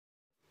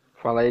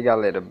Fala aí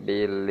galera,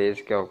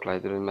 beleza? Que é o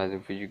Clayton, mais um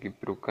vídeo aqui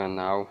pro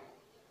canal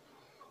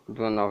de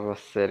uma nova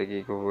série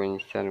aqui que eu vou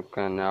iniciar no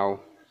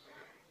canal,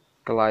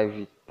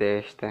 Clive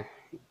Testa,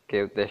 que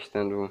é eu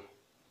testando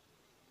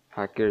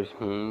Hackers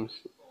Rooms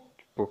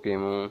de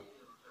Pokémon.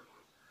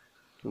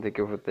 Daqui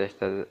eu vou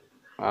testar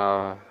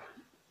a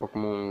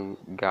Pokémon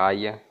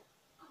Gaia.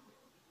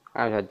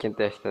 Já tinha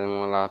testado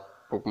uma lá,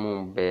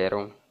 Pokémon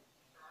Battle,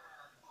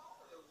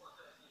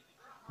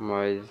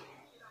 mas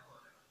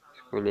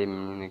escolhi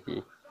menina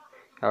aqui.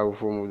 Aí eu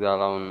vou mudar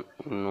lá o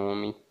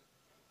nome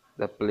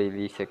da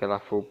playlist, que ela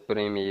for o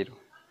primeiro.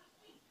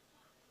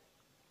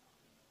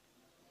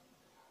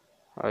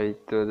 Aí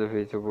toda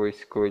vez eu vou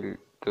escolher,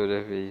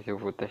 toda vez eu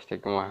vou testar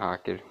com uma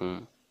hacker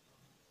room.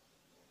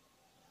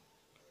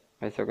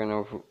 Mas só que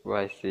não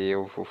vai ser,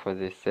 eu vou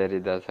fazer série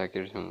das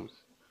hackers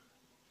rooms.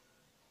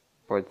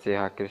 Pode ser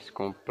hackers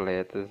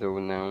completas ou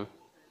não,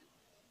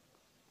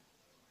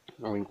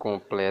 ou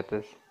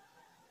incompletas.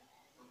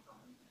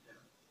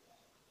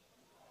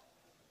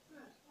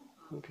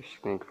 Deixa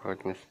eu colocar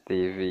aqui nessa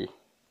TV.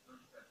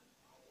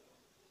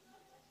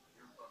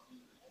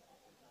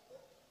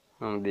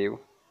 Não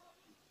deu.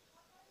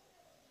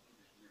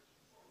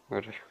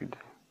 Agora acho que dá.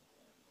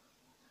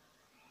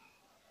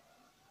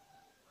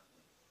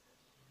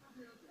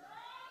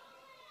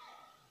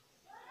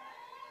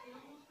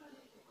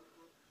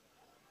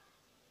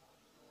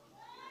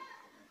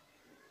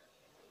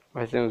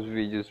 Vai ser uns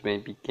vídeos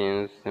bem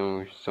pequenos,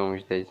 são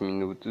uns 10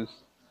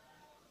 minutos.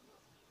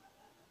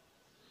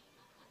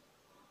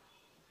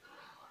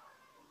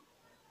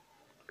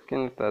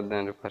 Porque não tá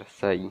dando para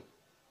sair.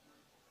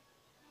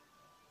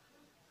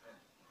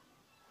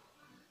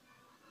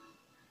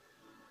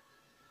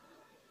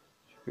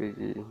 Deixa eu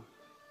ver aqui.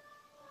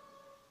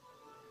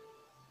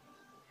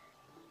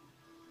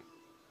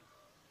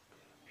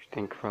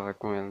 Tem que falar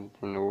com ela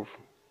de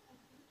novo.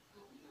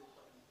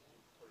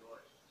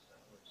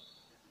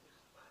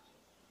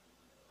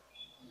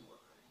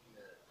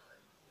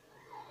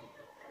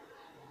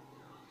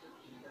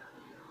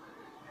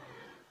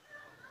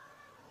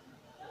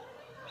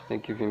 Tem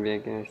que vir bem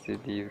aqui nesse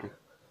livro.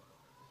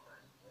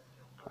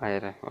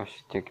 Acho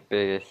que tinha que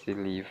pegar esse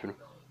livro.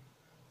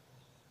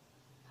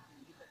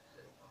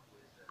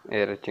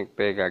 Tinha que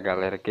pegar,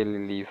 galera, aquele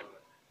livro.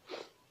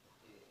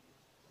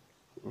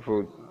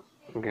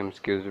 Digamos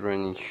que os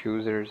running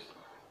choosers.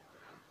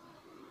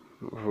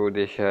 Vou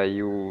deixar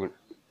aí o...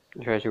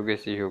 Já joguei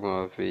esse jogo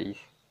uma vez.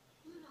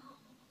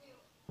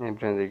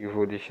 Lembrando aí que eu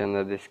vou deixar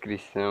na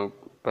descrição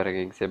para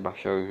quem quiser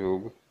baixar o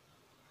jogo.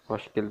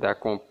 Acho que ele dá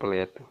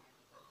completo.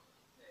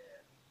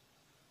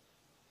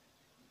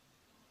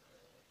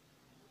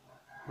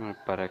 Vamos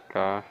para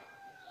cá.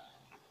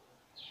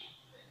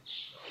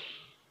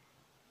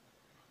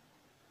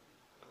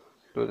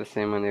 Toda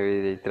semana eu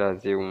irei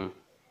trazer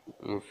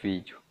um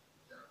vídeo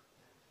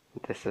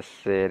dessa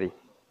série.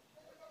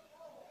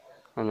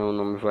 Não, o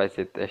nome vai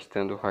ser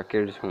Testando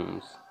Hackers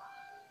Rooms.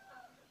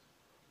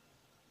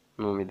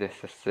 O nome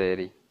dessa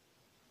série.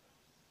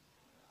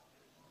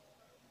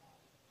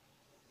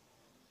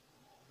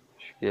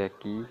 Acho que é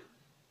aqui.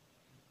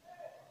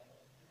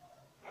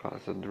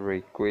 Faça do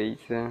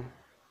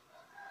Rayquaza.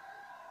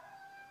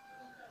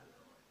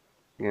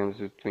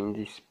 Digamos o Twin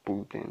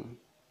Disputem.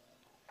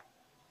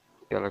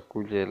 Aquela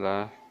colher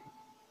lá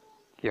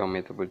que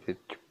aumenta o poder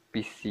tipo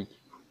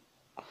psíquico.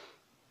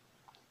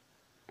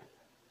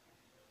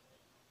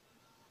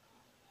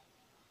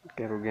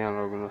 Quero ganhar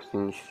logo nosso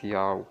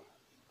inicial.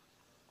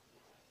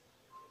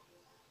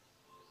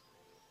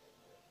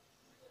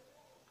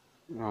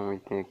 Não,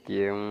 item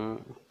aqui é um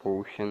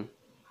potion.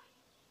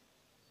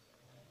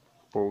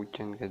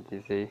 Potion quer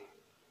dizer.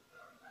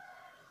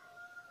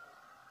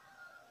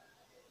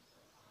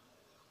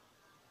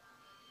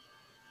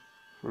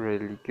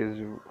 Relíquias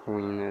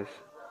ruínas.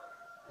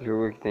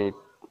 Jogo que tem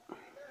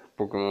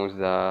Pokémons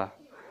da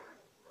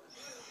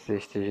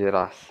sexta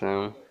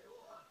geração.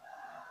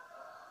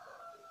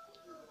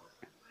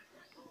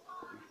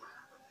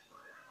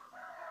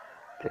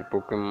 Tem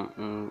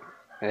Pokémon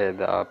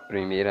da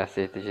primeira a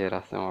sexta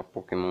geração a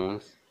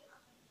Pokémons.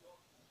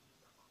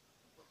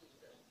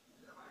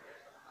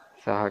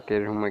 Essa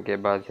hacker uma que é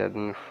baseada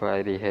no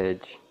Fire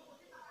Red.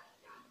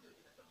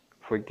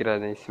 Foi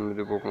criada em cima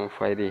do Pokémon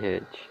Fire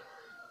Red.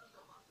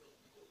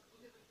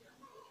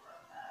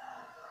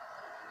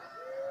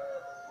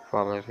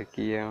 Falar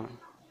aqui é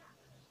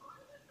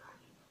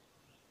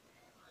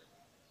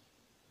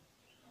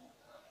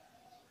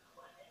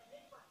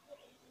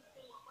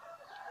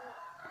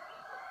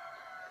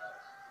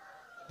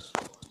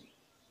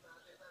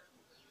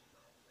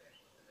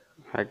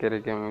hacker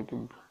aqui é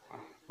muito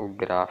o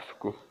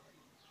gráfico.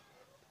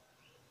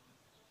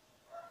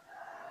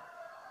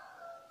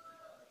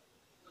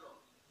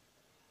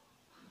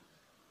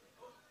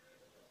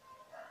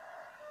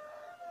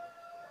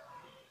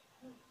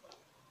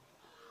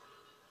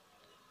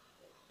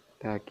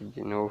 Tá aqui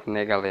de novo,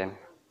 né, galera?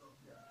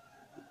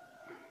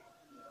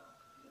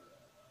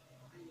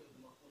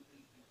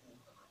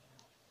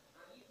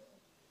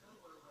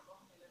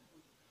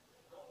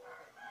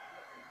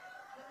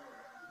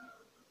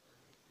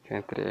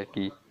 Entrei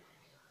aqui.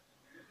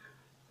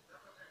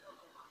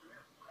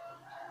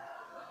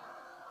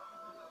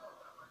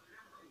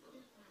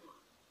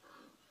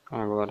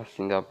 Agora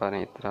sim dá para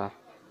entrar.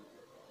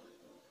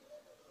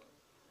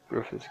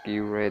 Trouxe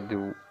aqui o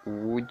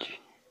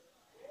Redwood.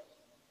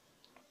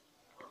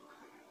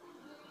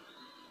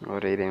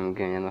 Agora iremos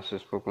ganhar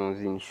nossos Pokémons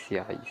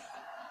iniciais.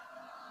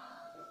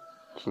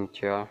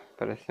 Tincha,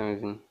 parece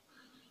um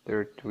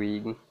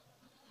Turtwig.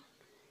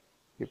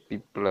 E o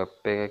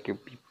Piplup, pega aqui o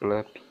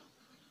Piplup.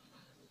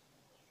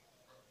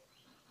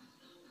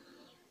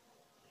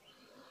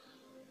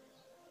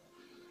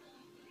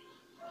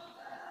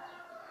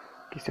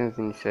 Aqui são os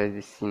iniciais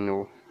de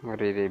Sinnoh.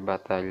 Agora irei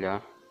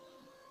batalhar.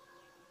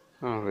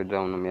 Vou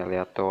dar um nome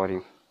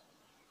aleatório.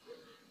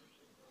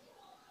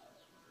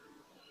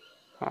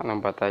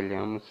 Não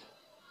batalhamos.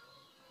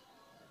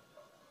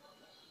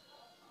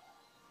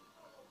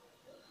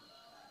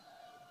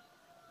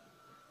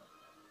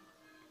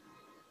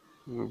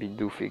 Um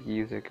Bidoof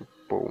aqui, usa aqui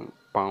o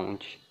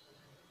Pound.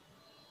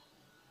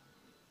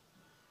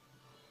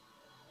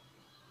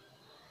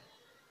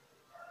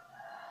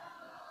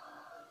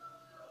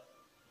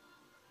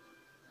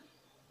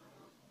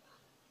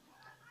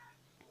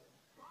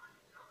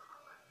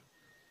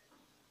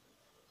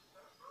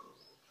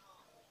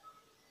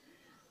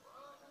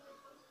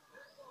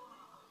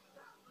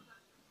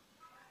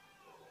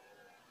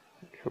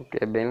 O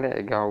que é bem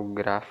legal o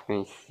gráfico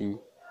em si.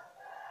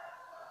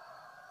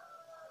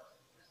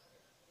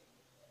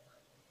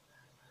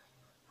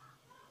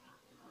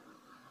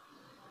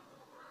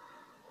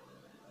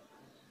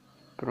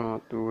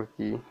 Pronto,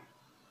 aqui.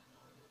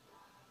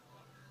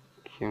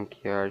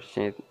 Aqui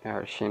é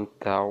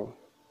Argental.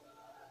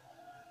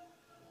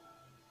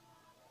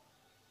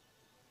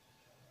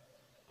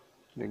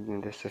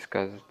 Dentro dessas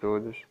casas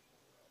todas.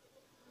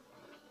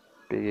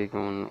 Peguei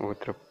com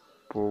outra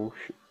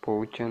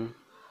Potion.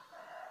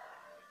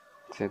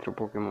 Centro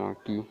Pokémon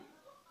aqui.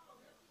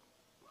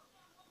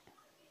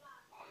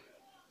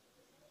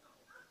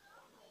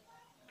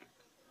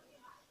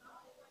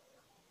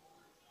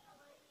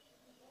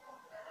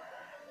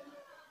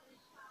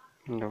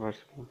 Ainda vai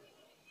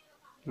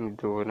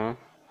Dora.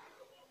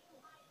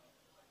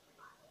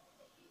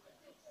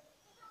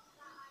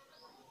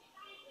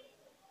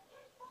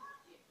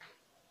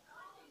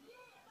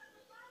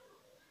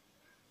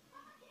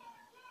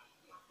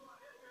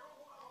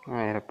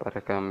 Era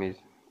para cá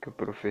mesmo. Que o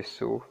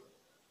professor.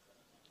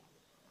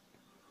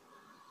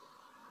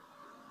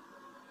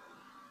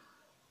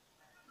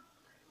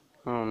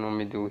 O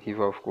nome do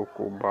rival ficou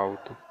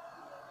Cobalto.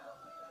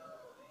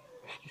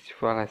 Acho que se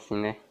fala assim,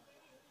 né?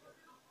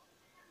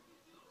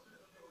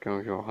 Que é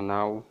um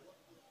jornal.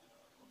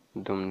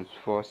 Dominus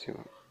Fóssil.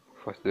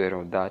 Fóssil do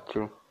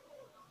Aerodátilo.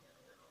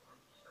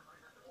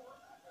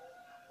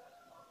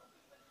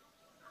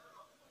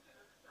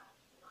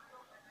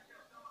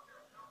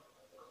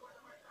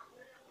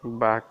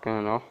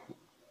 Bacana, ó.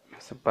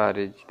 Essa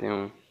parede tem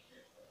uma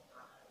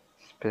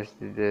espécie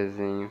de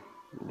desenho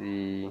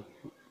de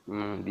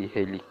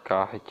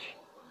Helicard.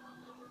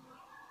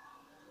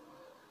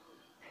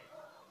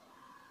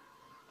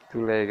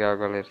 Muito legal,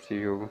 galera,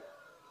 esse jogo.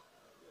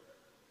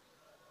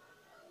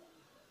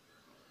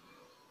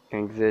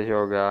 Quem quiser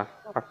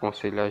jogar,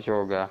 aconselho a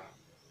jogar.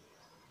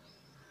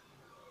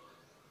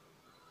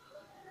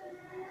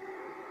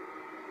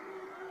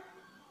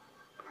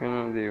 Porque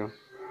não deu.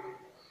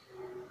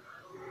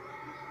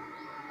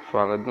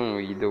 Fala de um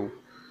ídolo.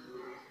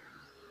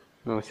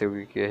 Não sei o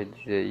que quer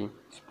dizer aí.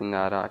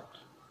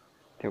 Spinarak.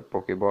 Tem o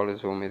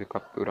Pokébolas, vou medo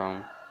capturar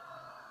um.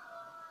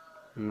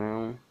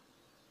 Não.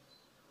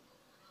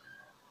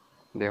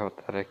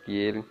 Derrotar aqui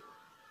ele.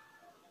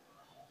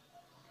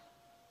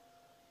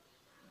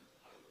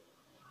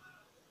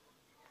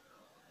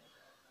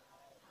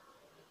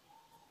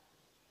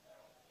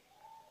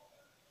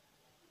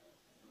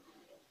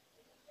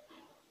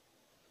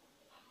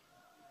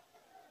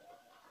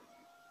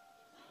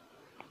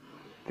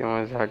 Tem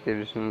umas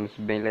hackers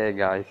bem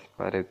legais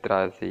para eu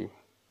trazer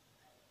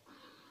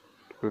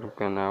para o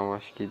canal.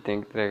 Acho que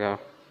tem que entregar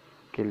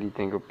aquele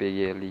item que eu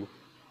peguei ali.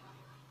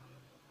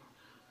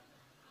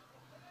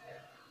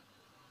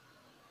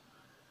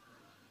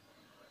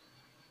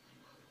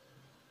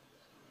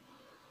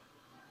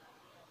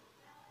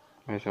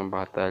 Mais uma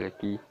batalha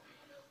aqui.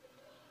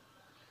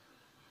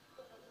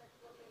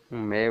 Um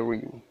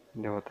Mary.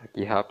 Derrotar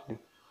aqui rápido.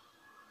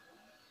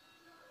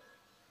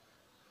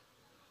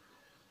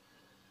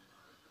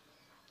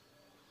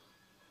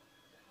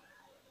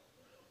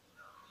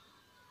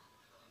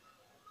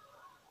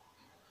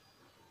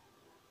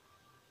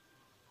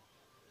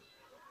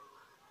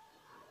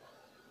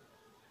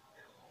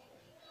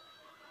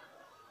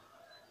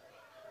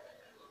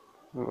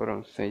 Agora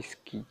um 6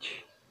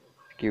 kit.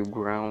 Aqui o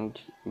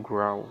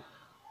Growl.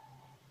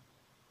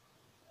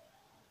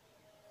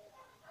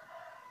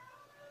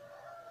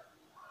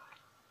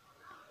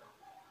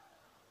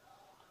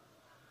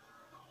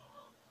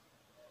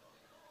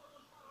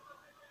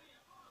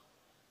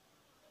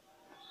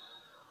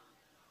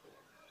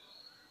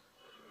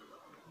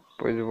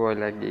 Depois eu vou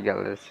olhar aqui,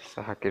 galera, se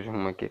essa hacker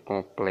aqui é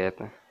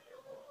completa.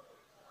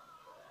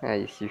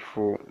 Aí se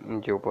for um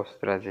dia eu posso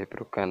trazer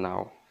para o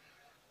canal.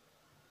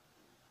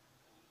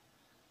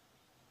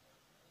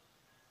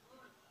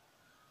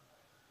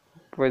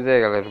 Pois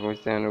é, galera, vou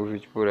encerrando o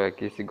vídeo por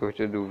aqui. Se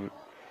gostou do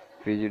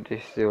vídeo,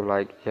 deixa seu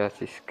like, já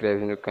se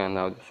inscreve no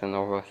canal dessa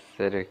nova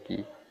série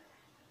aqui.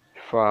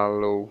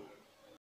 Falou!